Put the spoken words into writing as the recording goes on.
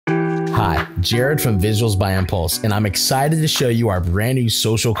Hi, Jared from Visuals by Impulse, and I'm excited to show you our brand new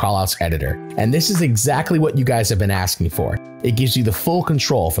social callouts editor. And this is exactly what you guys have been asking for. It gives you the full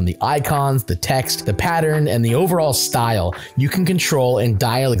control from the icons, the text, the pattern, and the overall style. You can control and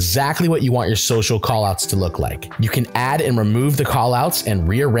dial exactly what you want your social callouts to look like. You can add and remove the callouts and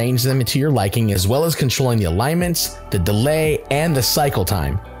rearrange them to your liking, as well as controlling the alignments, the delay, and the cycle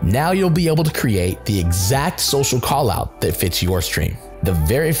time. Now you'll be able to create the exact social callout that fits your stream. The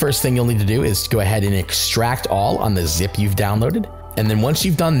very first thing you'll need to do is go ahead and extract all on the zip you've downloaded. And then once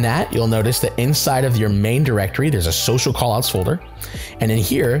you've done that, you'll notice that inside of your main directory, there's a social callouts folder. And in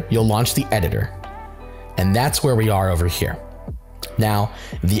here, you'll launch the editor. And that's where we are over here. Now,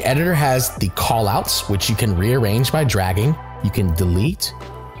 the editor has the callouts, which you can rearrange by dragging. You can delete,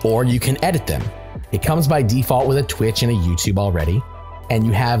 or you can edit them. It comes by default with a Twitch and a YouTube already. And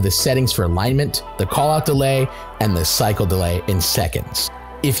you have the settings for alignment, the callout delay, and the cycle delay in seconds.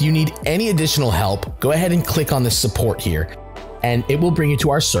 If you need any additional help, go ahead and click on the support here, and it will bring you to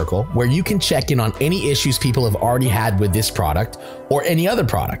our circle where you can check in on any issues people have already had with this product or any other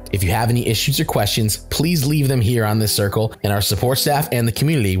product. If you have any issues or questions, please leave them here on this circle, and our support staff and the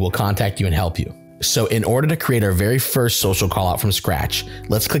community will contact you and help you. So in order to create our very first social callout from scratch,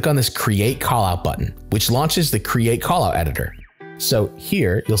 let's click on this Create Callout button, which launches the Create Callout editor. So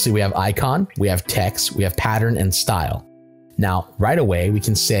here you'll see we have icon, we have text, we have pattern and style. Now, right away, we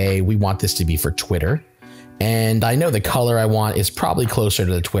can say we want this to be for Twitter. And I know the color I want is probably closer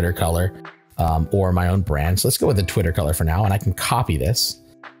to the Twitter color or my own brand. So let's go with the Twitter color for now. And I can copy this.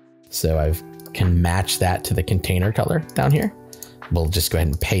 So I can match that to the container color down here. We'll just go ahead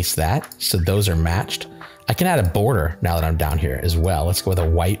and paste that. So those are matched. I can add a border now that I'm down here as well. Let's go with a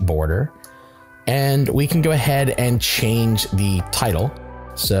white border. And we can go ahead and change the title.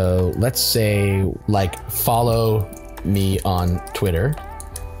 So let's say like follow me on Twitter,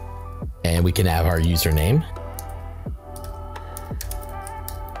 and we can have our username.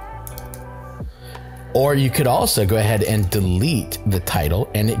 Or you could also go ahead and delete the title,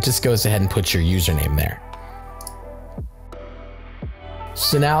 and it just goes ahead and puts your username there.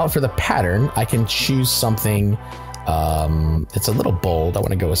 So now for the pattern, I can choose something it's a little bold. I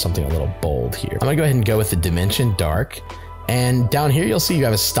want to go with something a little bold here. I'm gonna go ahead and go with the dimension dark. And down here, you'll see you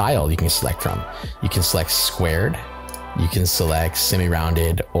have a style you can select from. You can select squared, you can select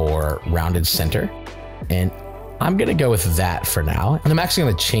semi-rounded or rounded center. And I'm gonna go with that for now. And I'm actually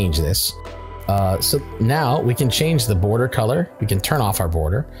gonna change this. So now we can change the border color. We can turn off our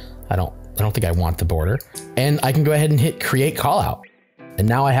border. I don't think I want the border. And I can go ahead and hit create callout. And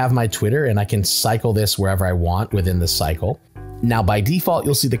now I have my Twitter, and I can cycle this wherever I want within the cycle. Now by default,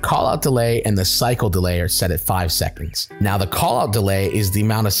 you'll see the callout delay and the cycle delay are set at 5 seconds. Now the callout delay is the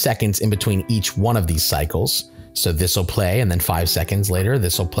amount of seconds in between each one of these cycles. So this will play, and then 5 seconds later,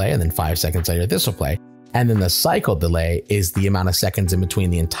 this will play, and then 5 seconds later, this will play. And then the cycle delay is the amount of seconds in between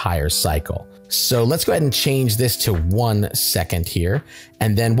the entire cycle. So let's go ahead and change this to 1 second here,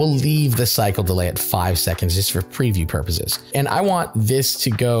 and then we'll leave the cycle delay at 5 seconds just for preview purposes. And I want this to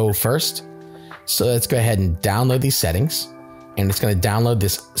go first. So let's go ahead and download these settings, and it's going to download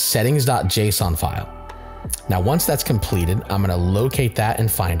this settings.json file. Now, once that's completed, I'm going to locate that in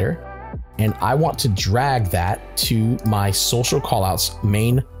Finder, and I want to drag that to my social callouts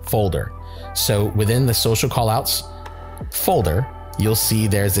main folder. So within the social callouts folder, you'll see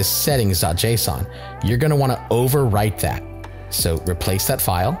there's this settings.json. You're going to want to overwrite that. So replace that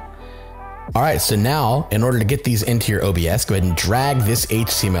file. All right, so now in order to get these into your OBS, go ahead and drag this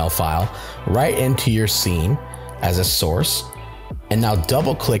HTML file right into your scene as a source. And now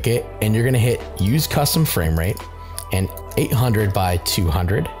double click it, and you're going to hit use custom frame rate and 800 by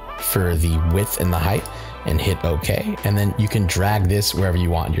 200 for the width and the height, and hit OK. And then you can drag this wherever you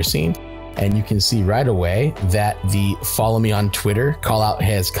want in your scene. And you can see right away that the follow me on Twitter callout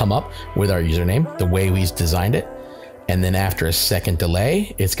has come up with our username, the way we designed it. And then after a second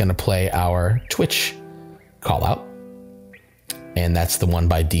delay, it's going to play our Twitch callout. And that's the one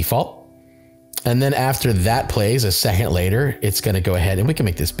by default. And then after that plays a second later, it's going to go ahead, and we can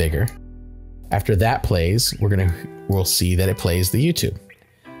make this bigger. After that plays, we'll see that it plays the YouTube.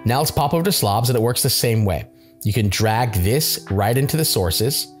 Now let's pop over to Slobs, and it works the same way. You can drag this right into the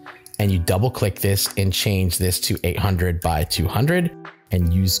sources, and you double click this and change this to 800 by 200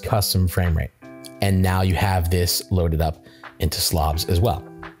 and use custom frame rate. And now you have this loaded up into Slobs as well.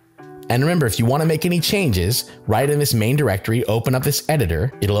 And remember, if you want to make any changes, right in this main directory, open up this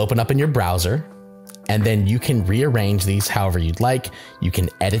editor. It'll open up in your browser, and then you can rearrange these however you'd like. You can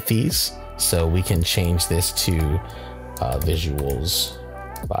edit these. So we can change this to Visuals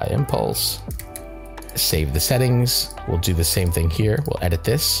by Impulse. Save the settings. We'll do the same thing here. We'll edit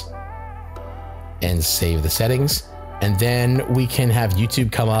this. and save the settings. And then we can have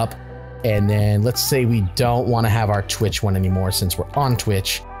YouTube come up. And then let's say we don't want to have our Twitch one anymore since we're on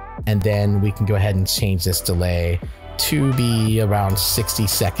Twitch. And then we can go ahead and change this delay to be around 60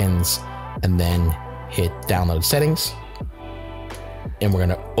 seconds and then hit download settings. And we're going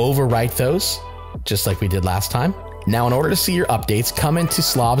to overwrite those just like we did last time. Now, in order to see your updates, come into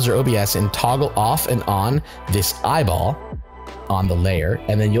Slobs or OBS and toggle off and on this eyeball on the layer.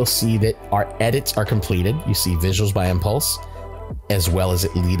 And then you'll see that our edits are completed. You see visuals by impulse, as well as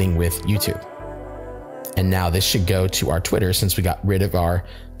it leading with YouTube. And now this should go to our Twitter since we got rid of our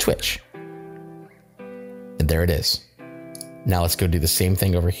Twitch. And there it is. Now let's go do the same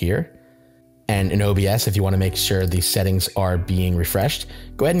thing over here. And in OBS, if you want to make sure the settings are being refreshed,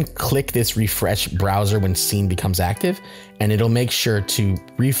 go ahead and click this refresh browser when scene becomes active, and it'll make sure to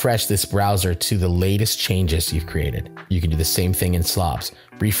refresh this browser to the latest changes you've created. You can do the same thing in Slobs.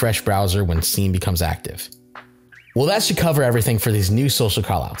 Refresh browser when scene becomes active. Well, that should cover everything for these new social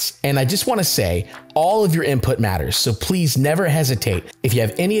callouts. And I just want to say all of your input matters. So please never hesitate. If you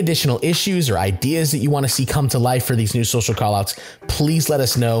have any additional issues or ideas that you want to see come to life for these new social callouts, please let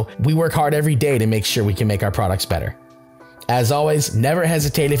us know. We work hard every day to make sure we can make our products better. As always, never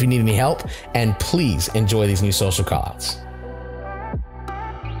hesitate if you need any help, and please enjoy these new social callouts.